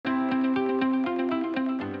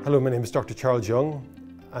Hello, my name is Dr. Charles Young.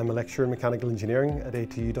 I'm a lecturer in mechanical engineering at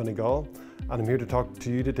ATU Donegal, and I'm here to talk to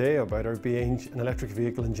you today about our BA in electric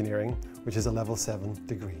vehicle engineering, which is a level 7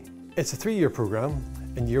 degree. It's a 3-year programme.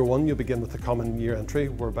 In year 1 you'll begin with a common year entry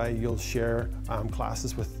whereby you'll share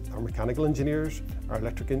classes with our mechanical engineers, our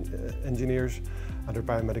electric engineers and our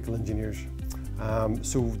biomedical engineers.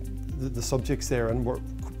 So the subjects therein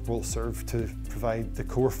will serve to provide the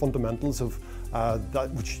core fundamentals of that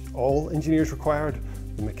which all engineers required: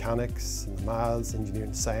 the mechanics, and the maths,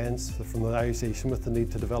 engineering science, the familiarisation with the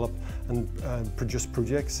need to develop and produce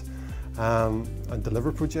projects and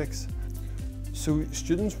deliver projects. So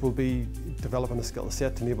students will be developing a skill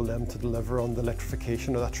set to enable them to deliver on the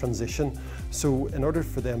electrification or that transition. So in order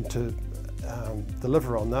for them to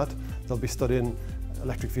deliver on that, they'll be studying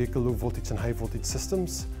electric vehicle low voltage and high voltage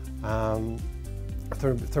systems,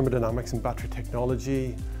 thermodynamics and battery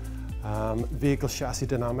technology, vehicle chassis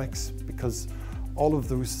dynamics, because all of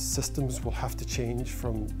those systems will have to change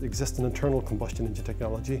from existing internal combustion engine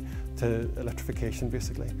technology to electrification,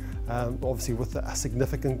 basically. Obviously with a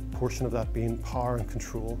significant portion of that being power and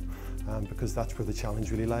control, because that's where the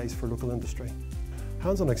challenge really lies for local industry.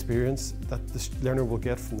 Hands-on experience that the learner will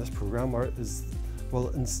get from this programme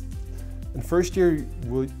in first year,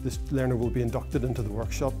 this learner will be inducted into the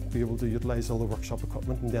workshop, be able to utilise all the workshop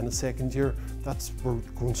equipment, and then in second year, we're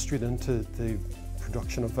going straight into the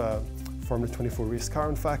production of a Formula 24 race car,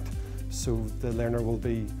 in fact. So the learner will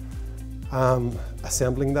be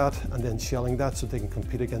assembling that and then shelling that so they can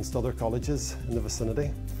compete against other colleges in the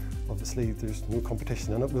vicinity. Obviously there's no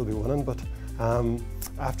competition in it, we'll be winning, but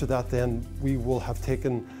after that then we will have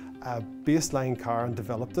taken a baseline car and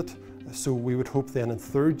developed it. So we would hope then in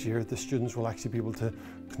third year the students will actually be able to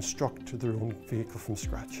construct their own vehicle from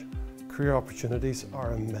scratch. Career opportunities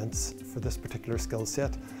are immense for this particular skill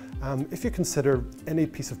set. If you consider any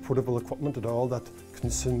piece of portable equipment at all that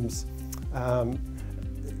consumes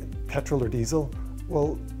petrol or diesel,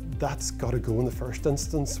 well, that's got to go in the first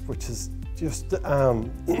instance, which is just,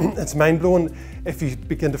 it's mind-blowing if you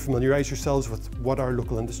begin to familiarise yourselves with what our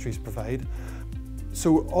local industries provide.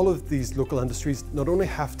 So all of these local industries not only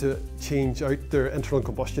have to change out their internal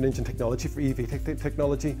combustion engine technology for EV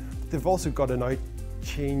technology, they've also got to now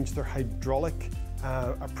change their hydraulic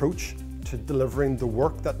approach to delivering the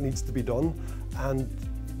work that needs to be done and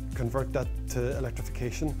convert that to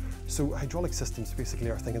electrification. So hydraulic systems basically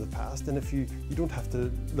are a thing of the past, and if you don't have to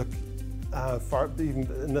look far, even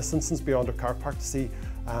in this instance, beyond our car park to see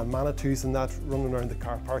Manitous and that running around the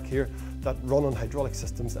car park here that run on hydraulic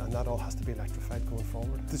systems, and that all has to be electrified going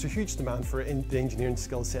forward. There's a huge demand for the engineering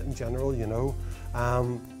skill set in general, you know,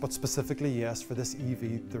 but specifically, yes, for this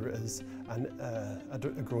EV there is a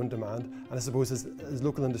growing demand, and I suppose as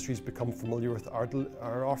local industries become familiar with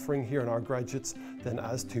our offering here and our graduates, then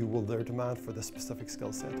as too will their demand for this specific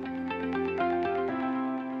skill set.